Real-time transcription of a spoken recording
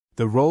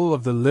The role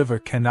of the liver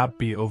cannot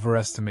be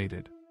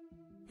overestimated.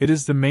 It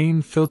is the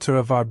main filter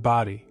of our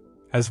body,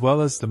 as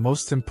well as the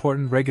most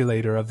important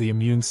regulator of the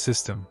immune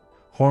system,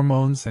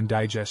 hormones and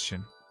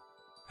digestion.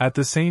 At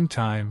the same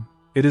time,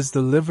 it is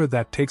the liver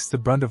that takes the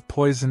brunt of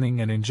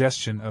poisoning and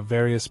ingestion of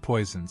various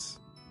poisons.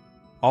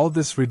 All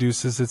this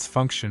reduces its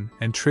function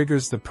and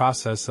triggers the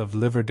process of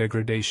liver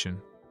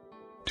degradation.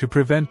 To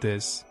prevent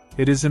this,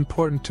 it is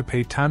important to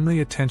pay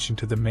timely attention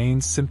to the main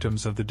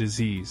symptoms of the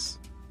disease.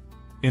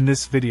 In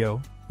this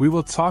video, we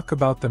will talk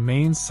about the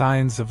main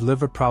signs of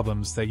liver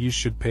problems that you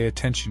should pay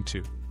attention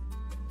to.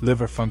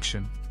 Liver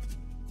function.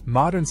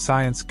 Modern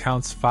science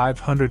counts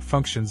 500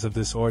 functions of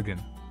this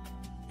organ.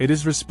 It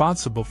is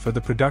responsible for the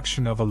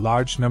production of a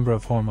large number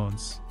of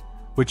hormones,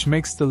 which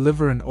makes the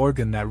liver an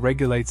organ that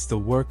regulates the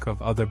work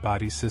of other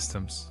body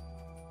systems.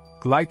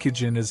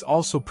 Glycogen is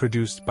also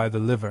produced by the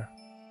liver.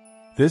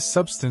 This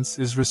substance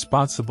is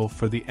responsible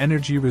for the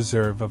energy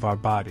reserve of our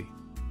body.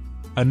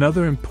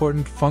 Another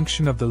important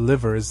function of the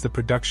liver is the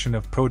production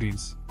of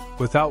proteins,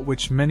 without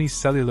which many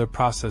cellular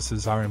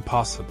processes are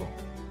impossible.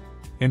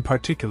 In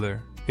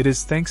particular, it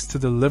is thanks to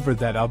the liver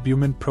that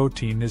albumin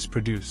protein is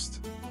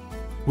produced.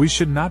 We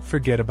should not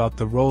forget about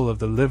the role of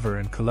the liver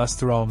in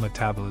cholesterol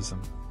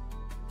metabolism.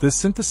 The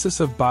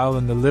synthesis of bile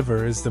in the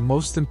liver is the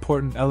most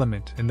important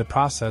element in the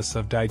process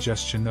of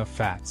digestion of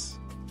fats.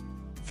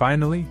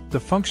 Finally, the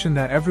function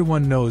that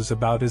everyone knows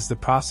about is the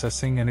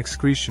processing and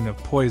excretion of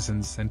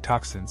poisons and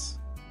toxins.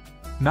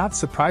 Not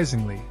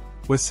surprisingly,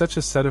 with such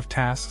a set of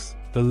tasks,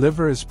 the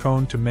liver is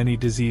prone to many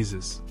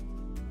diseases.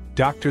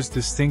 Doctors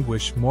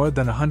distinguish more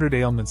than 100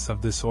 ailments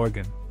of this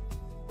organ.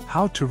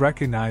 How to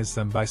recognize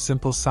them by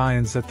simple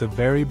signs at the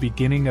very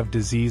beginning of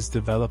disease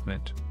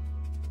development.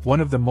 One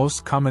of the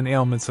most common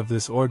ailments of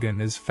this organ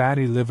is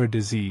fatty liver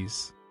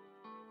disease.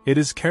 It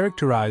is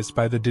characterized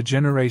by the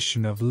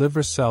degeneration of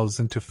liver cells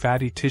into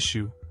fatty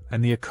tissue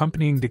and the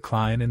accompanying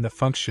decline in the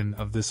function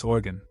of this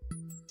organ.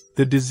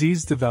 The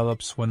disease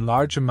develops when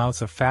large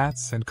amounts of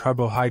fats and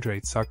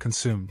carbohydrates are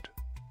consumed.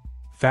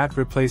 Fat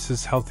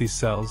replaces healthy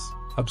cells,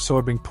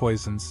 absorbing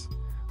poisons,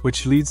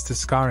 which leads to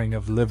scarring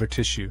of liver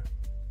tissue.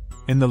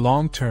 In the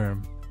long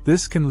term,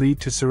 this can lead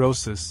to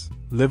cirrhosis,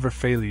 liver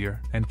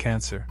failure, and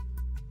cancer.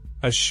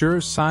 A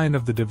sure sign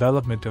of the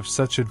development of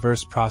such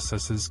adverse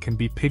processes can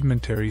be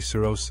pigmentary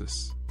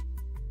cirrhosis.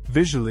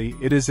 Visually,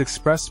 it is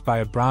expressed by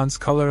a bronze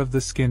color of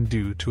the skin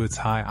due to its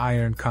high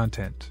iron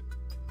content.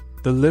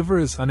 The liver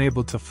is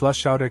unable to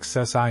flush out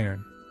excess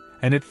iron,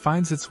 and it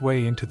finds its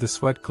way into the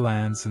sweat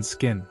glands and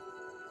skin.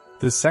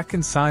 The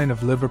second sign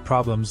of liver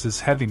problems is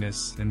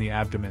heaviness in the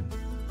abdomen.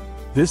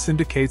 This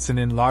indicates an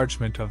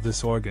enlargement of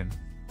this organ.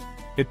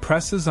 It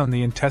presses on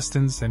the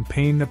intestines and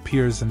pain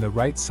appears in the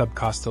right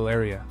subcostal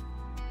area.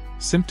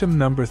 Symptom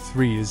number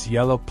 3 is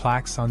yellow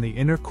plaques on the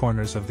inner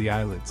corners of the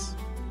eyelids.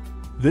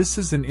 This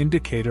is an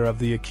indicator of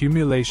the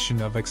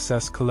accumulation of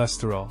excess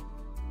cholesterol.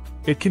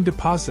 It can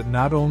deposit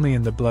not only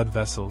in the blood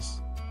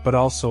vessels, but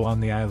also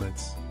on the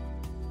eyelids.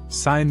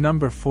 Sign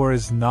number 4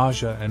 is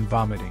nausea and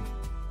vomiting.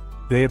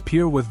 They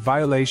appear with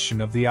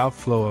violation of the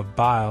outflow of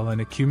bile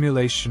and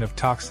accumulation of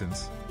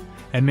toxins,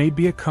 and may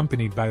be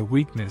accompanied by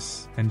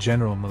weakness and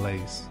general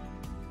malaise.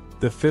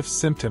 The fifth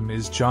symptom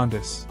is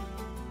jaundice.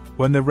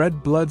 When the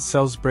red blood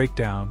cells break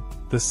down,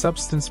 the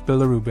substance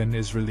bilirubin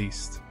is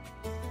released.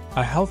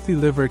 A healthy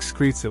liver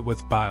excretes it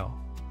with bile,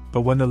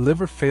 but when the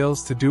liver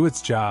fails to do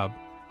its job,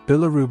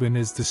 bilirubin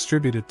is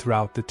distributed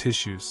throughout the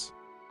tissues.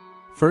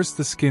 First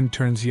the skin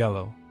turns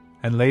yellow,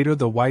 and later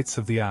the whites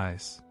of the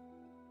eyes.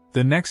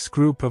 The next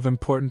group of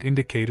important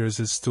indicators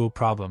is stool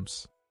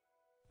problems.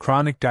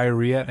 Chronic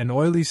diarrhea and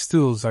oily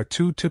stools are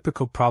two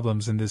typical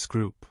problems in this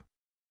group.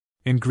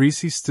 In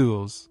greasy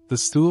stools, the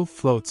stool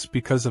floats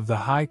because of the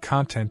high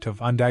content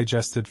of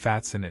undigested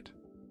fats in it.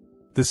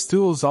 The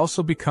stools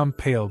also become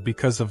pale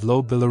because of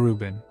low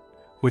bilirubin,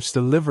 which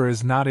the liver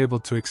is not able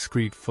to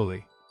excrete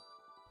fully.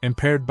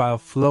 Impaired bile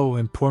flow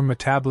and poor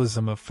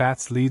metabolism of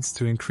fats leads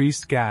to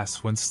increased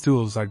gas when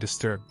stools are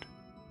disturbed.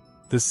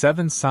 The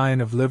seventh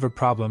sign of liver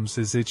problems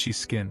is itchy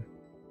skin.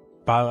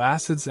 Bile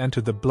acids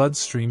enter the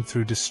bloodstream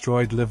through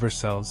destroyed liver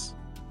cells,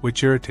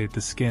 which irritate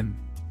the skin.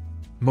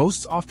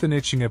 Most often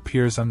itching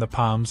appears on the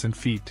palms and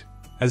feet,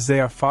 as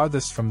they are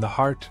farthest from the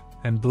heart,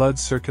 and blood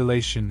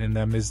circulation in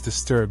them is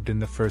disturbed in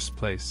the first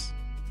place.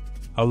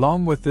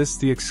 Along with this,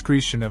 the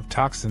excretion of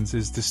toxins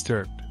is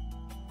disturbed.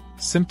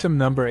 Symptom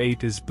number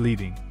 8 is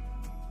bleeding.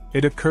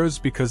 It occurs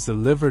because the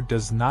liver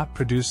does not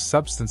produce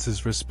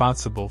substances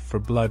responsible for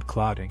blood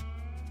clotting.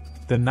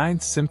 The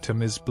ninth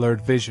symptom is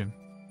blurred vision.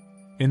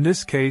 In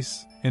this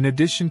case, in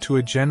addition to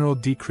a general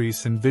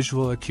decrease in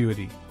visual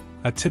acuity,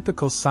 a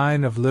typical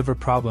sign of liver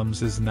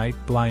problems is night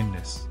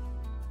blindness.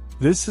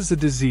 This is a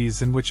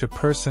disease in which a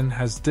person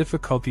has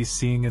difficulty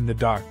seeing in the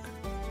dark.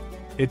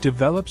 It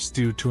develops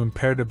due to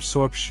impaired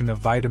absorption of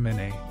vitamin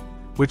A,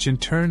 which in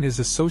turn is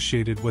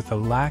associated with a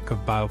lack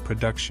of bile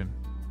production.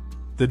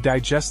 The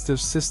digestive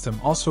system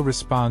also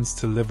responds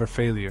to liver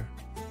failure.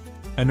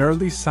 An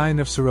early sign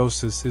of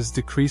cirrhosis is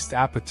decreased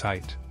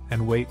appetite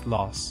and weight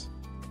loss.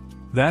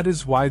 That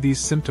is why these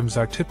symptoms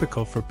are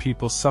typical for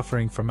people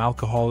suffering from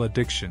alcohol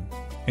addiction,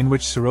 in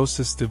which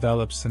cirrhosis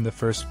develops in the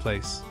first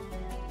place.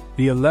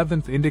 The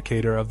 11th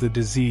indicator of the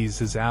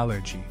disease is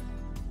allergy.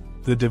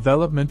 The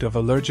development of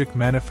allergic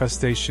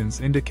manifestations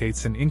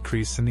indicates an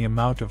increase in the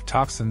amount of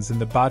toxins in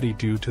the body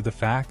due to the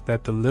fact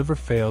that the liver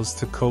fails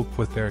to cope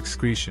with their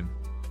excretion.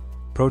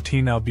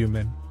 Protein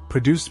albumin,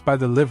 produced by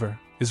the liver,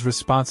 is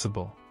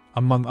responsible,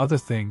 among other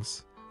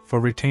things, for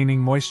retaining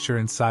moisture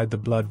inside the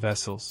blood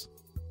vessels.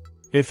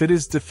 If it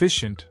is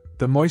deficient,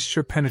 the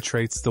moisture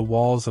penetrates the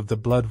walls of the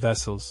blood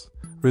vessels,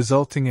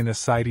 resulting in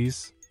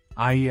ascites,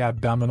 i.e.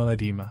 abdominal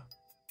edema.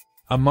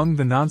 Among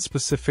the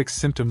nonspecific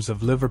symptoms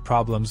of liver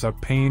problems are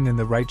pain in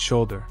the right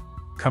shoulder,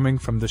 coming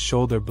from the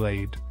shoulder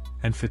blade,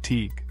 and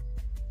fatigue.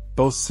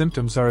 Both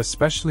symptoms are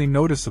especially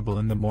noticeable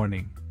in the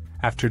morning,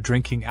 after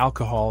drinking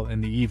alcohol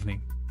in the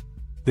evening.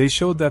 They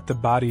show that the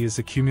body is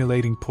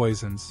accumulating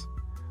poisons,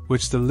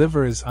 which the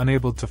liver is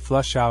unable to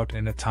flush out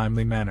in a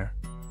timely manner.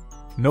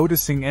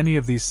 Noticing any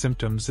of these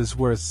symptoms is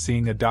worth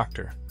seeing a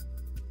doctor.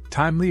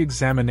 Timely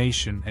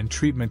examination and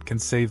treatment can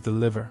save the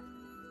liver.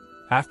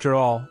 After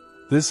all,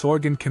 this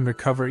organ can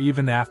recover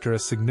even after a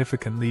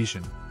significant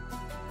lesion.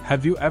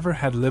 Have you ever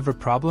had liver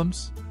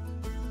problems?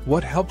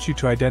 What helped you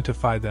to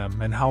identify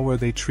them and how were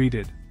they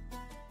treated?